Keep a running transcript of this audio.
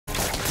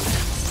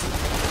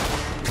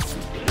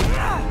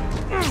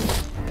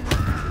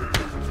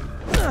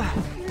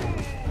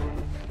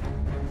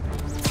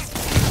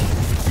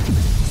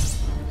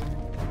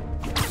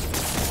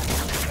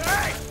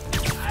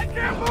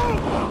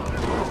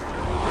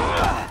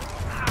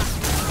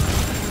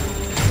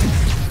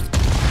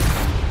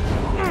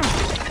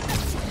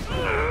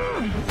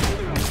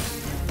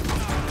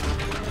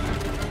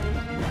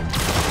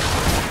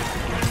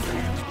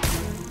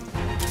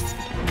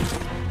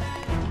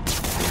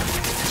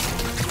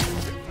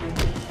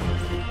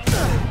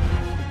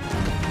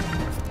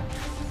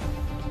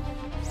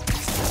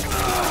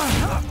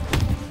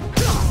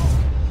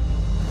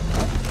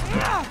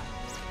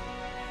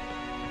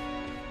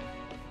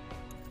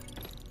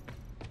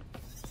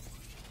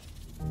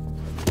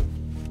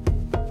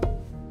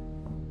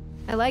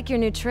I like your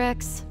new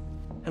tricks.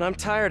 And I'm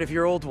tired of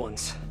your old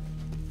ones.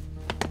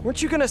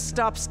 Weren't you gonna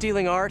stop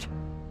stealing art?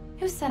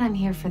 Who said I'm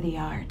here for the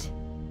art?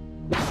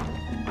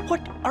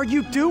 What are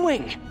you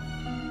doing?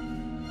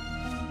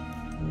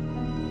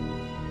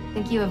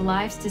 Think you have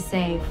lives to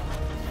save.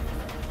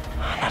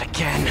 Not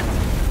again.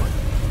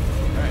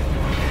 Hey!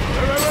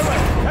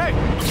 Hey!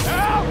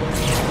 Help!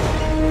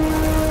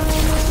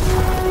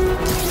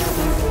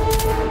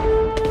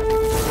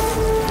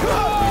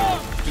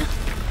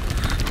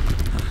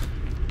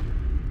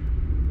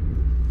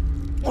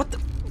 What the?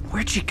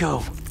 Where'd she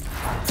go?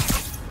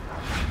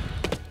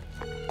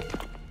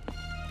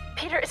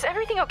 Peter, is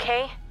everything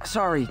okay?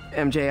 Sorry,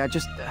 MJ, I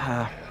just,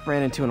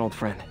 ran into an old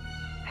friend.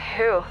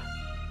 Who?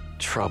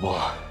 Trouble.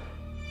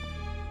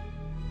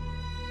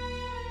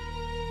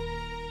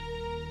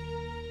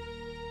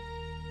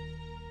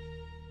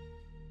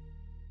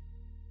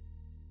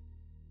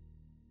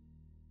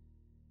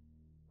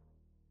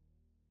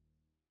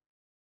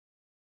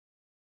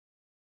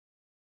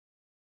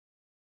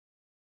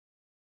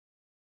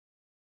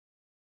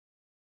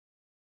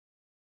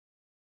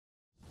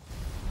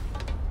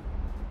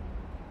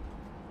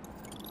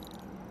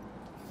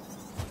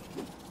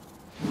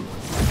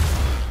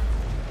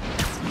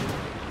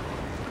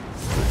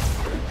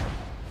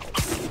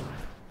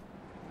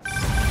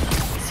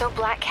 So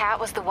Black Cat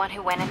was the one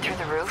who went in through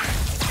the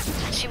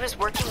roof? She was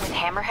working with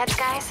Hammerhead's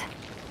guys?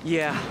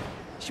 Yeah,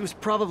 she was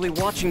probably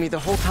watching me the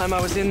whole time I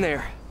was in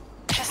there.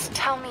 Just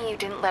tell me you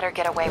didn't let her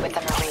get away with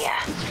the Maria.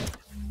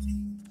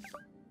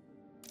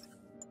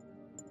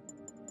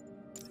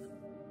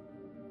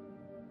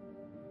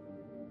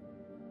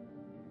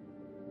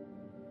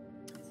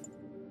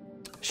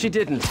 She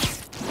didn't.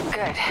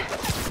 Good.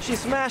 She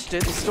smashed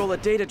it and stole a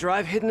data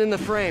drive hidden in the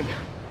frame.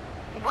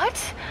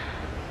 What?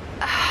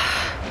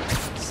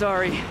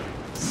 Sorry.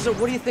 So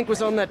what do you think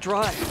was on that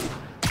drive?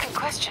 Good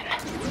question.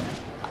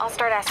 I'll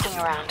start asking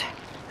around.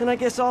 And I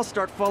guess I'll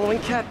start following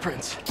cat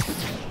prints.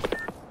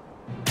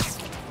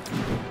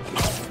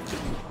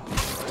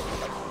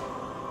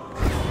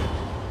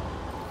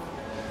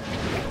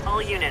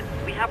 All units,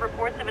 we have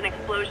reports of an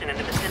explosion in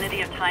the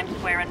vicinity of Times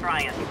Square and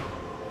Bryant.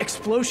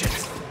 Explosion.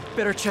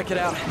 Better check it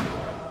out.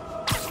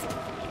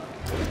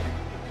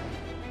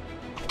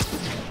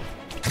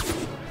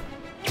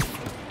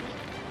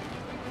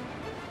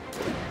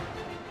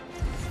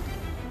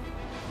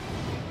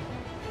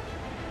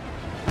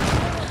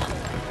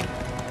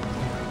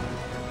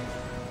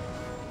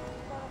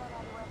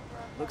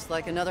 Looks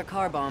like another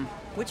car bomb.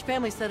 Which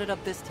family set it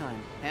up this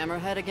time?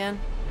 Hammerhead again?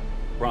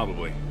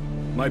 Probably.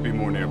 Might be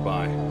more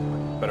nearby.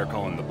 Better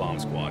call in the bomb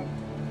squad.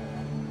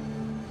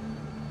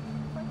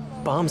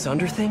 Bombs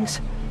under things?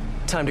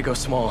 Time to go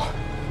small.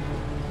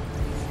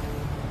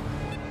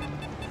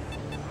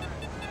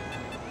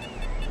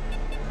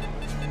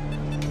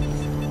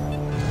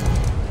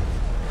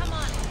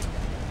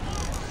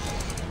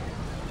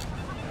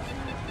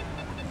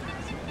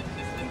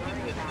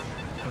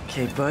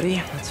 Okay, buddy,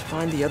 let's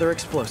find the other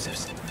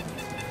explosives.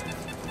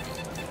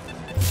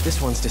 This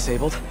one's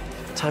disabled.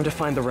 Time to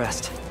find the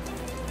rest.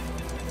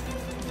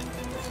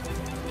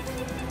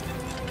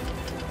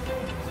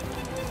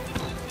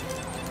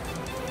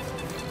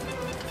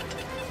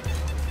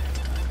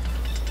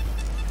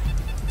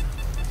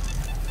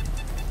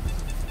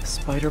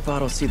 Spider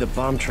bot will see the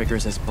bomb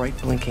triggers as bright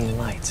blinking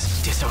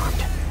lights.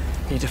 Disarmed.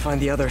 Need to find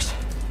the others.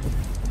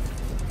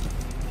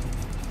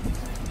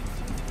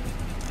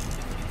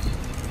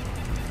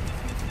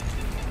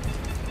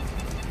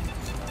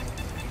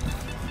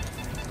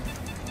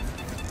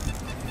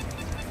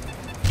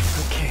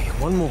 Okay,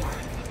 one more.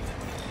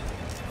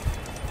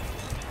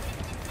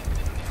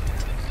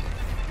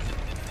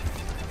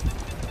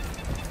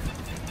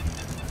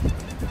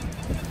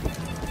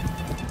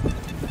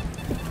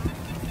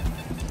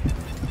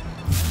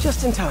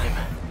 Just in time.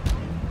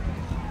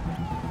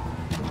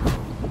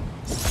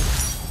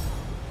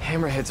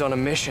 Hammerhead's on a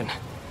mission.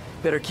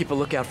 Better keep a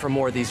lookout for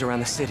more of these around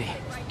the city.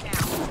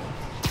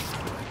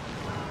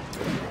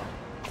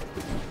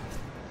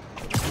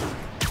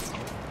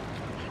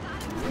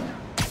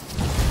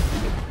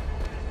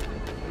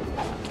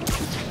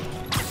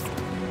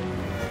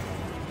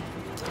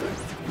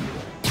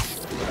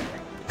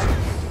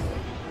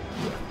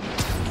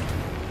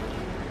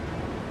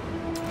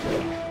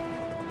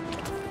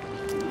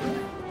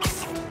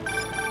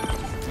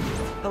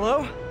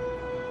 Hello?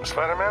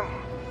 Spider-Man?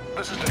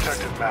 This is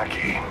Detective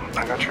Mackey.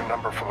 I got your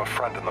number from a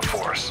friend in the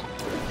force.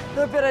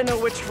 I bet I know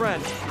which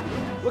friend.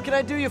 What can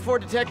I do you for,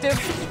 Detective?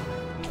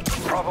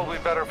 Probably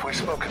better if we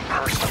spoke in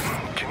person.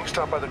 Can you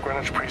stop by the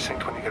Greenwich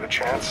precinct when you get a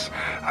chance?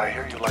 I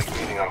hear you like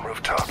meeting on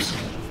rooftops.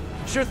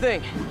 Sure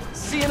thing.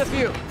 See you in a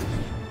few.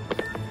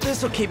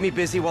 This'll keep me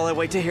busy while I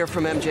wait to hear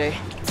from MJ.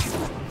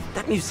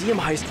 That museum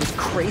heist was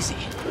crazy.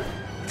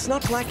 It's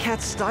not Black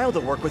Cat's style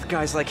to work with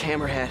guys like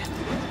Hammerhead.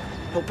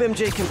 Hope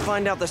MJ can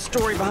find out the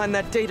story behind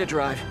that data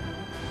drive.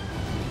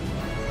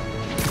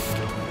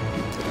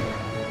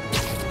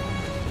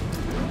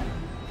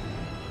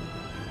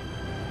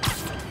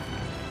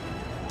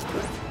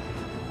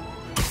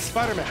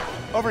 Spider-Man,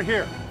 over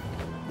here.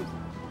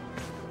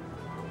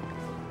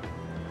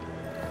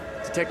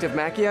 Detective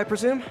Mackey, I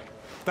presume?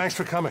 Thanks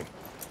for coming.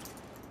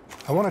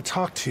 I want to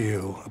talk to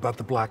you about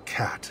the Black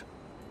Cat.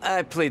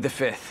 I plead the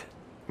fifth.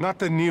 Not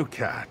the new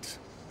cat,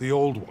 the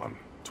old one,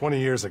 20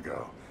 years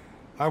ago.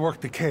 I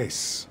worked the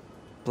case.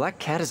 Black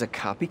Cat is a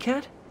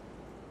copycat?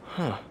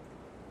 Huh.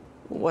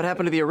 What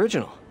happened to the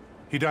original?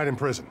 He died in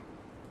prison,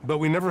 but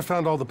we never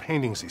found all the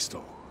paintings he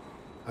stole.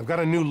 I've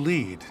got a new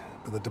lead,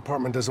 but the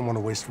department doesn't want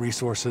to waste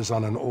resources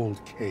on an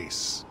old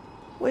case.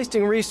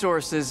 Wasting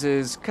resources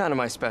is kind of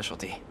my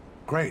specialty.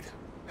 Great.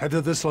 Head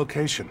to this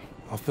location.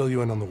 I'll fill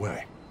you in on the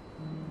way.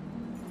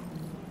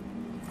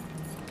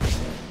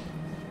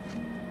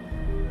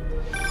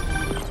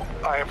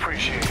 I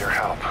appreciate your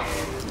help.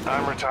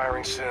 I'm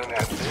retiring soon,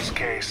 and this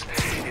case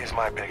is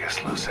my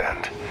biggest loose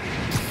end.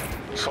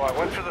 So I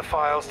went through the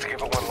files to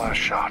give it one last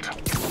shot.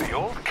 The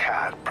old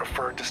cat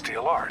preferred to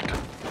steal art.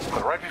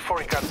 But right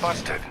before he got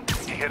busted,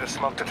 he hit a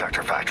smoke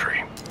detector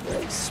factory.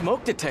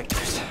 Smoke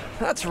detectors?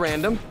 That's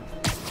random.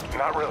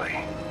 Not really.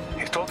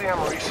 He stole the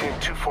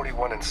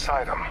Americium-241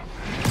 inside him.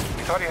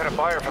 He thought he had a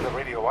buyer for the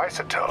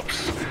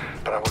radioisotopes,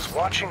 but I was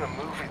watching a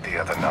movie the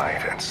other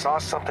night and saw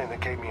something that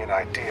gave me an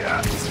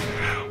idea.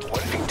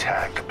 What if he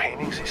tagged the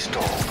paintings he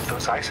stole with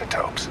those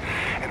isotopes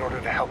in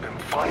order to help him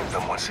find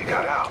them once he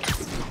got out?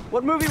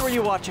 What movie were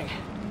you watching?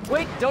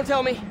 Wait, don't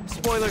tell me.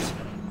 Spoilers.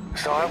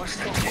 So I was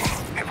thinking,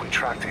 if we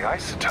track the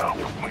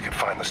isotope, we could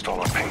find the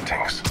stolen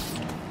paintings.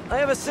 I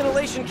have a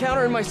scintillation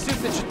counter in my suit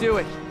that should do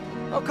it.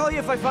 I'll call you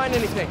if I find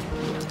anything.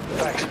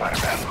 Thanks,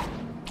 Spider-Man.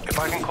 If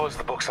I can close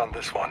the books on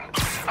this one,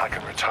 I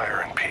can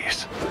retire in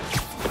peace.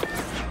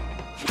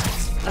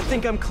 I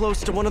think I'm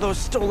close to one of those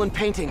stolen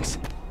paintings.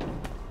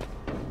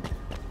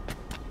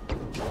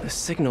 The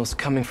signal's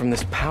coming from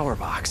this power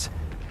box,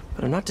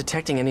 but I'm not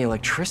detecting any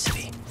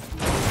electricity.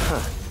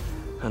 Huh.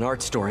 An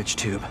art storage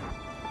tube.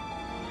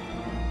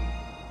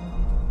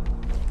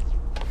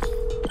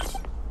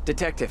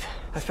 Detective,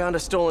 I found a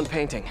stolen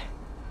painting.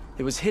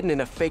 It was hidden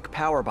in a fake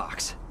power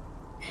box.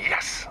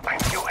 Yes, I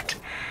knew it.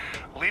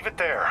 Leave it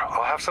there.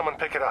 I'll have someone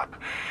pick it up.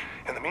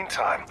 In the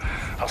meantime,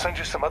 I'll send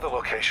you some other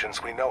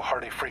locations we know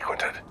Hardy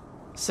frequented.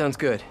 Sounds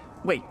good.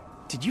 Wait,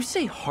 did you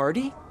say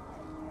Hardy?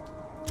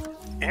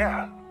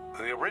 Yeah,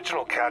 the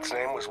original cat's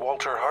name was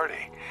Walter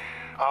Hardy.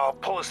 I'll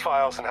pull his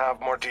files and have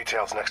more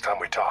details next time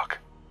we talk.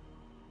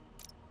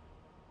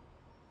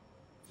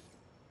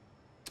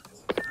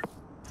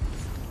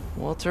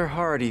 Walter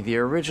Hardy, the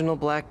original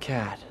Black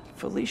Cat.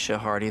 Felicia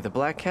Hardy, the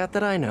Black Cat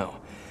that I know.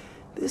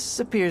 This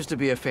appears to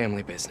be a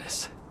family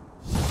business.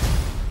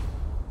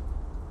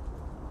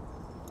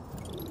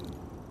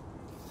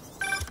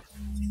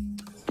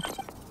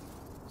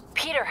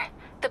 Peter,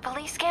 the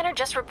police scanner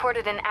just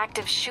reported an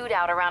active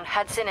shootout around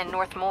Hudson and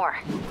North Moore.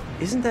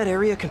 Isn't that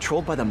area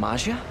controlled by the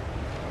Maggia?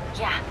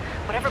 Yeah,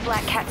 whatever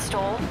Black Cat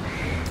stole,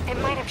 it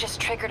might have just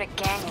triggered a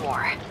gang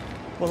war.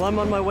 Well, I'm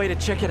on my way to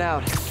check it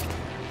out.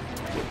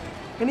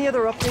 Any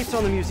other updates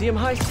on the museum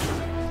heist?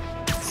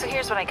 So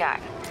here's what I got.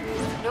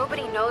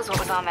 Nobody knows what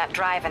was on that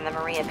drive in the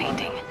Maria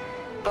painting.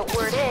 But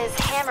word is,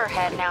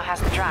 Hammerhead now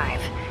has the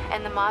drive,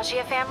 and the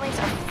Maggia families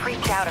are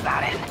freaked out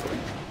about it.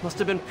 Must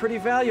have been pretty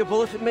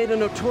valuable if it made a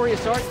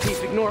notorious art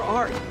thief ignore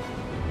art.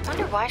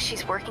 Wonder why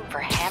she's working for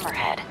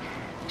Hammerhead.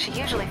 She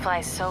usually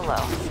flies solo.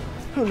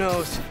 Who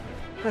knows?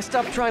 I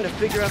stopped trying to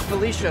figure out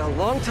Felicia a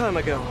long time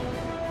ago.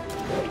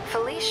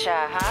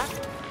 Felicia,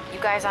 huh? You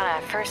guys on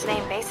a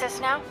first-name basis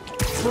now?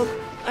 Well,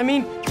 I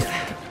mean,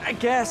 I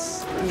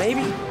guess,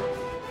 maybe.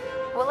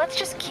 Well, let's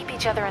just keep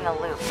each other in the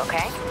loop,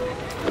 okay?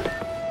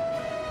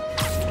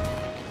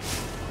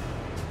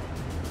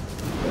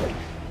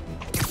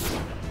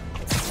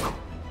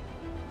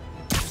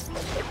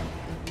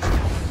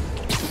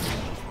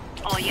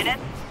 All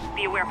units,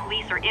 be aware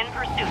police are in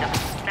pursuit of a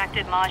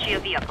suspected Maggia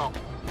vehicle.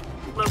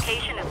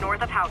 Location is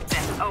north of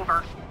Houston.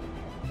 Over.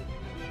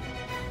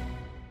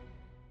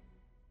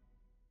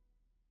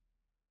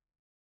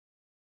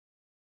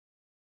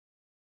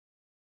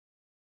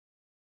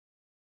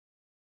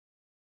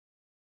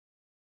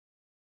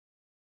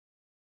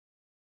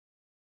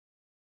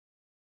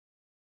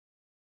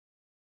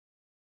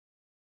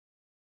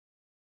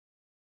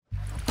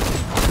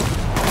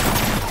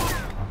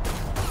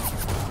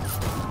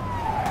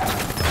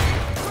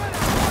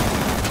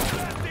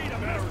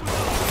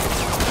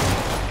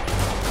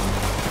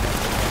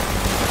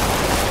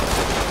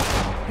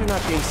 You're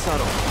not being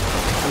subtle.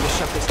 I'm gonna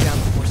shut this down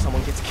before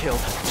someone gets killed.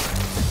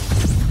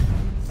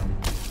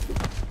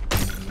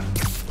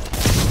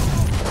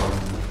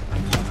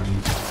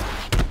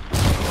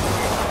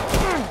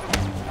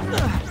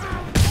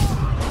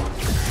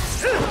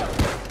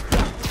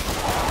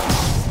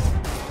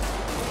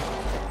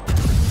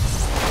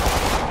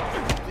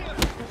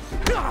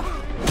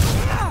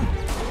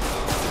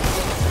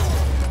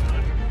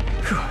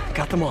 Whew,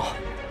 got them all.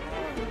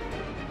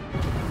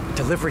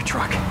 Delivery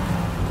truck.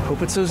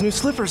 Hope it's those new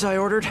slippers I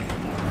ordered.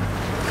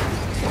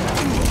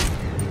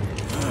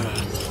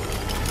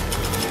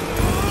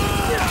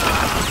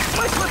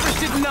 My slippers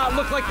did not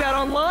look like that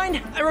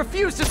online. I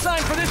refuse to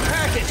sign for this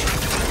package.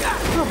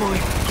 Oh boy,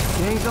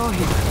 gang's all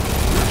here.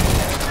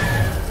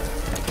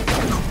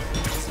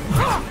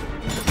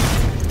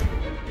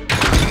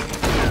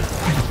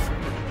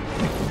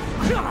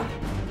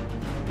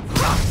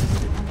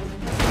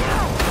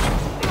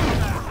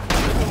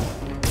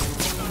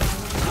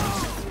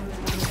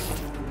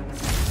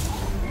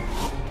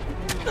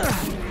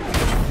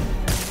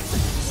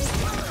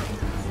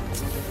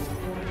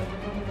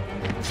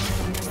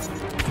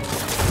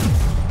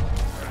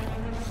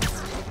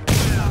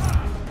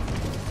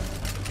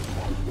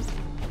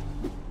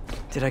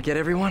 Did I get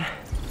everyone?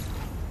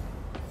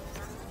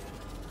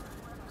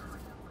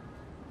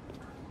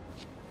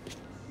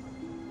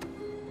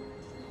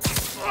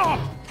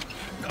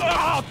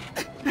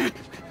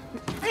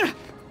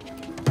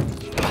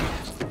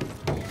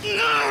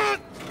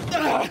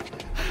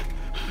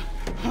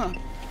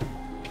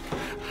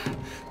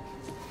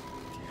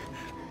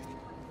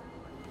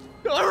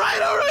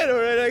 All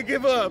right, I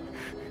give up.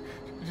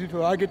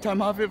 Do I get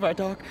time off if I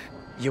talk?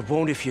 You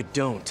won't if you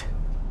don't.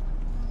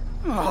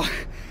 Oh,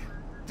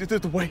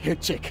 the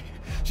white-haired chick.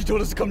 She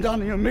told us to come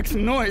down here and make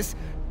some noise.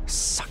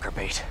 Sucker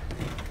bait.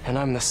 And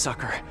I'm the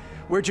sucker.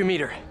 Where'd you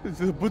meet her?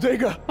 The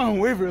bodega on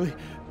Waverly.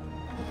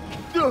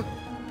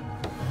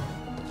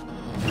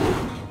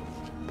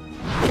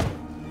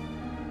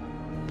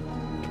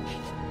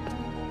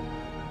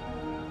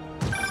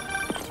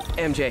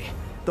 MJ,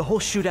 the whole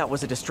shootout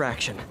was a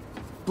distraction.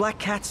 Black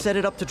Cat set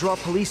it up to draw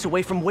police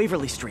away from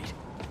Waverly Street.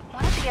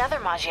 One of the other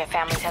Maggia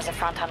families has a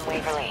front on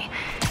Waverly.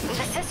 The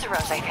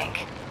Ciceros, I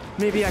think.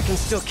 Maybe I can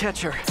still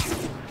catch her.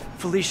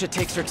 Felicia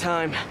takes her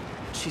time.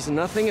 She's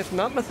nothing if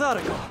not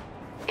methodical.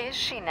 Is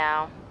she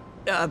now?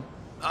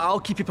 I'll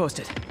keep you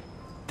posted.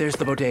 There's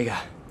the bodega.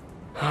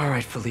 All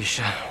right,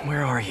 Felicia,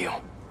 where are you?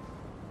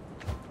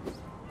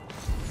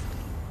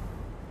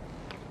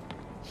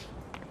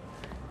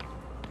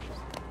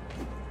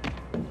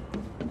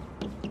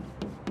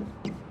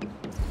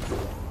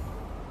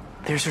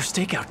 There's her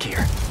stakeout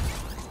gear.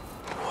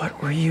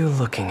 What were you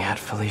looking at,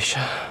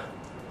 Felicia?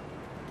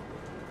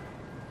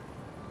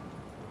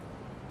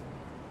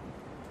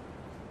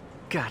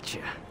 Gotcha.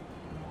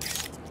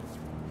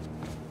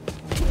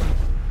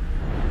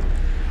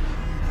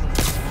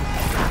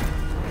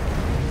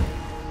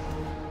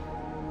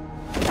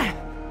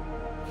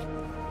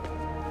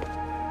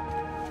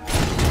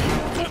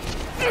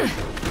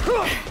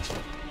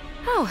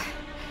 Oh,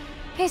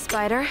 hey,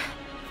 Spider.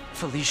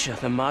 Felicia,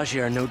 the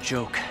Maggia are no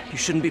joke. You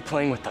shouldn't be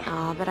playing with them.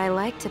 Aw, but I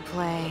like to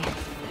play.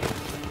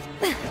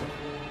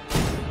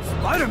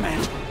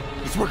 Spider-Man!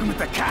 He's working with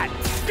the cat!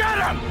 Get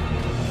him!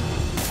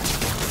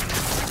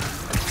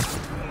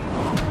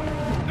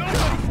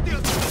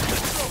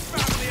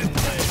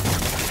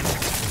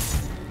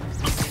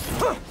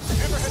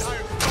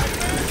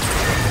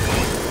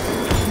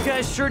 You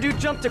guys sure do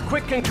jump to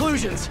quick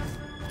conclusions.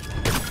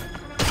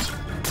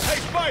 Hey,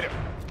 Spider!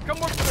 Come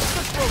work for the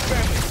Cicero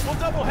family. We'll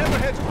double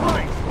Hammerhead's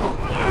price.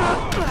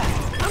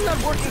 I'm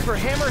not working for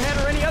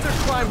Hammerhead or any other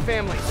crime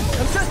family.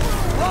 I'm just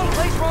wrong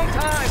place, wrong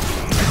time.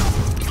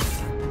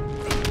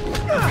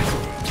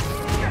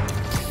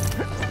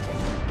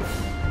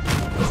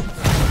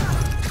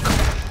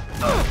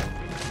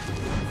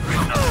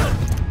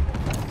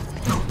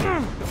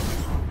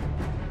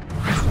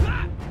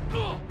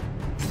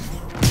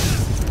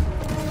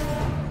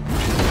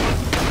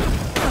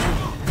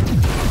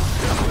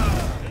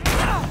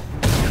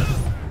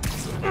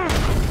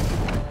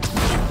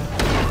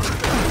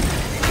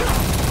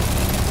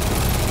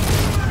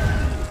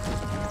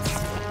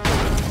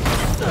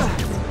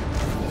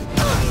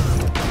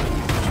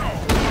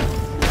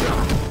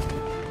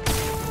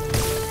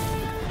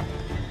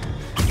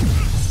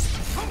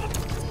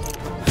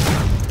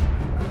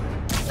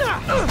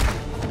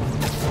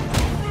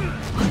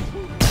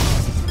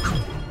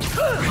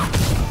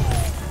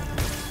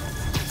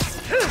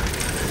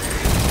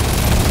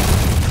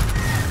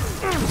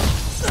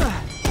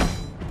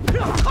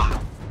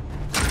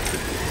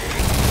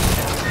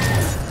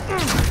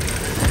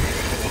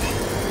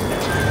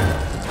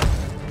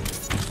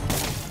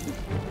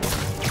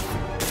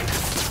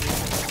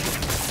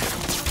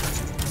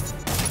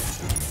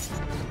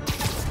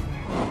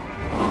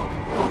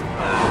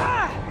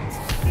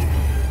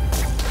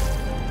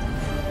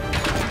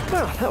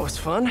 Well, that was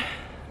fun.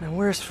 Now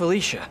where's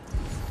Felicia?